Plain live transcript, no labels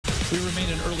We remain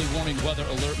in early warning weather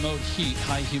alert mode. Heat,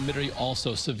 high humidity,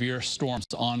 also severe storms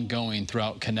ongoing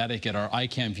throughout Connecticut. Our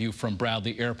ICAM view from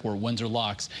Bradley Airport, Windsor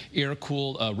locks,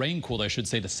 rain cooled, I should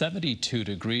say, to 72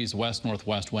 degrees,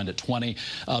 west-northwest wind at 20.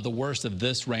 The worst of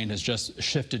this rain has just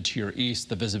shifted to your east.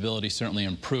 The visibility certainly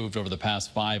improved over the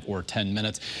past 5 or 10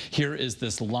 minutes. Here is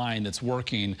this line that's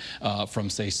working from,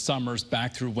 say, Summers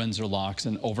back through Windsor locks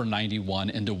and over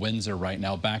 91 into Windsor right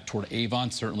now, back toward Avon,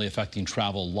 certainly affecting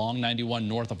travel along 91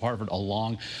 north of Hartford,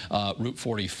 along Route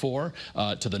 44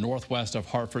 to the northwest of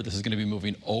Hartford. This is going to be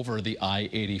moving over the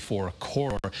I-84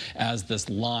 corridor as this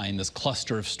line, this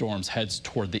cluster of storms, heads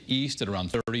toward the east at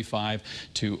around 35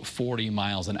 to 40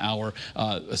 miles an hour.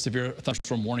 A severe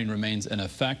thunderstorm warning remains in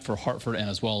effect for Hartford and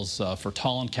as well as for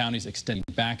Tolland counties, extending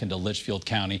back into Litchfield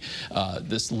County.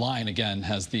 This line, again,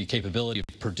 has the capability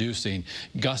of producing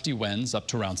gusty winds up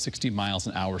to around 60 miles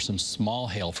an hour, some small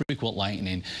hail, frequent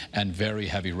lightning, and very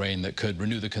heavy rain that could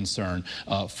renew the concern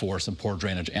for some poor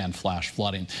drainage and flash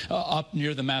flooding. Up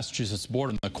near the Massachusetts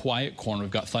border, in the quiet corner,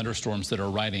 we've got thunderstorms that are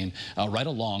riding right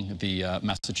along the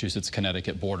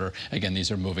Massachusetts-Connecticut border. Again, these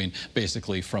are moving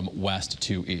basically from west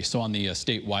to east. So on the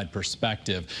statewide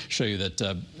perspective, show you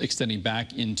that extending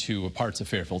back into parts of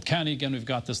Fairfield County, again, we've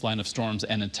got this line of storms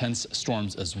and intense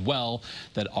storms as well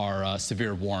that are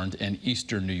severe warned in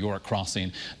eastern New York,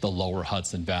 crossing the lower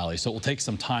Hudson Valley. So it will take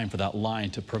some time for that line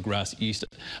to progress east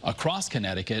across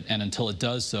Connecticut, and until it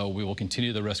does so, we will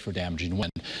continue the risk for damaging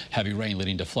wind, heavy rain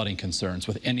leading to flooding concerns.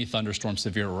 With any thunderstorm,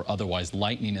 severe or otherwise,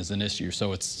 lightning is an issue.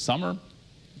 So it's summer.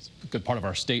 A good part of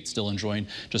our state still enjoying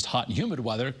just hot and humid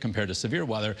weather compared to severe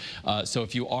weather. So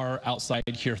if you are outside,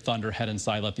 hear thunder, head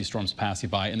inside, let these storms pass you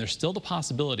by. And there's still the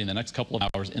possibility in the next couple of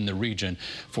hours in the region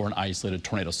for an isolated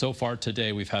tornado. So far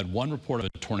today, we've had one report of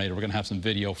a tornado. We're going to have some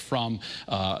video from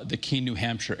the Keene, New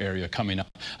Hampshire area coming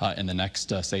up in the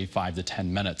next, say, 5 to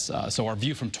 10 minutes. So our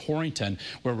view from Torrington,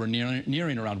 where we're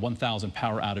nearing around 1,000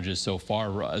 power outages so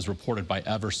far, as reported by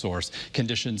Eversource.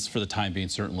 Conditions for the time being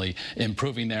certainly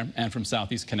improving there. And from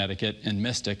southeast Connecticut and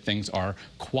Mystic, things are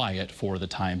quiet for the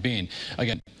time being.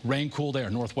 Again, rain cooled air,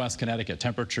 northwest Connecticut,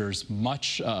 temperatures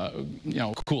much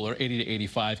cooler, 80 to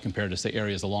 85 compared to, say,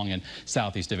 areas along in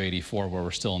southeast of 84 where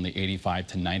we're still in the 85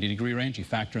 to 90 degree range. You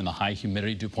factor in the high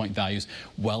humidity, dew point values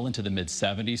well into the mid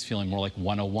 70s, feeling more like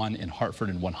 101 in Hartford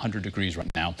and 100 degrees right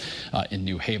now in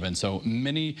New Haven. So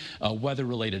many weather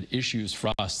related issues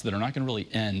for us that are not going to really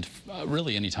end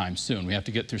really anytime soon. We have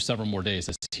to get through several more days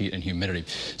of heat and humidity.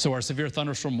 So our severe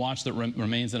thunderstorm watch that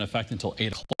remains in effect until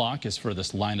 8 o'clock is for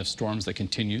this line of storms that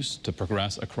continues to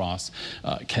progress across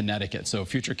Connecticut. So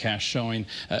futurecast showing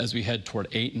as we head toward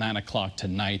 8, 9 o'clock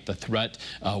tonight, the threat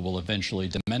will eventually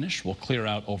diminish. We'll clear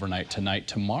out overnight tonight.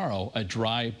 Tomorrow, a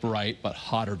dry, bright, but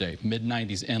hotter day.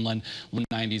 Mid-90s inland, low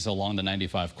 90s along the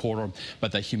 95 corridor.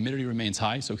 But the humidity remains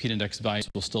high, so heat index values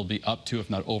will still be up to, if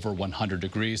not over, 100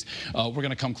 degrees. We're going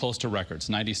to come close to records.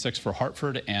 96 for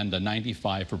Hartford and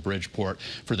 95 for Bridgeport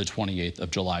for the 28th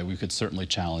of July. We could certainly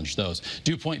challenge those.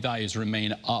 Dew point values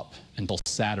remain up until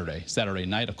Saturday. Saturday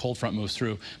night, a cold front moves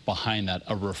through. Behind that,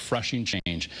 a refreshing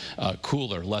change.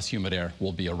 Cooler, less humid air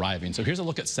will be arriving. So here's a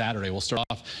look at Saturday. We'll start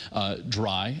off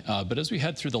dry, but as we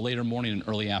head through the later morning and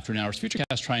early afternoon hours,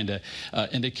 futurecast trying to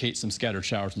indicate some scattered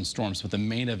showers and storms, but the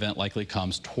main event likely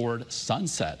comes toward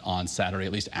sunset on Saturday,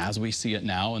 at least as we see it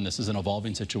now. And this is an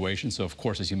evolving situation. So of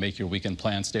course, as you make your weekend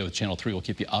plans, stay with Channel 3. We'll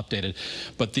keep you updated.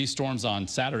 But these storms on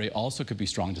Saturday also could be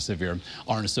strong to severe,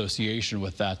 are in association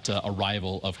with that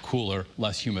arrival of cooler,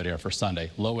 less humid air for Sunday.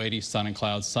 Low 80s, sun and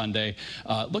clouds Sunday.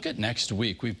 Look at next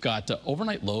week. We've got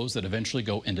overnight lows that eventually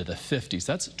go into the 50s.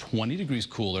 That's 20 degrees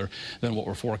cooler than what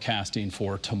we're forecasting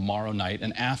for tomorrow night.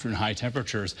 And afternoon high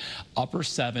temperatures, upper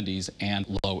 70s and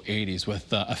low 80s, with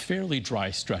a fairly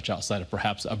dry stretch outside of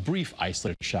perhaps a brief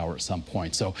isolated shower at some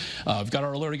point. So we've got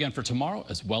our alert again for tomorrow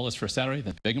as well as for Saturday.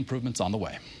 The big improvements on the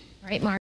way. All right, Mark.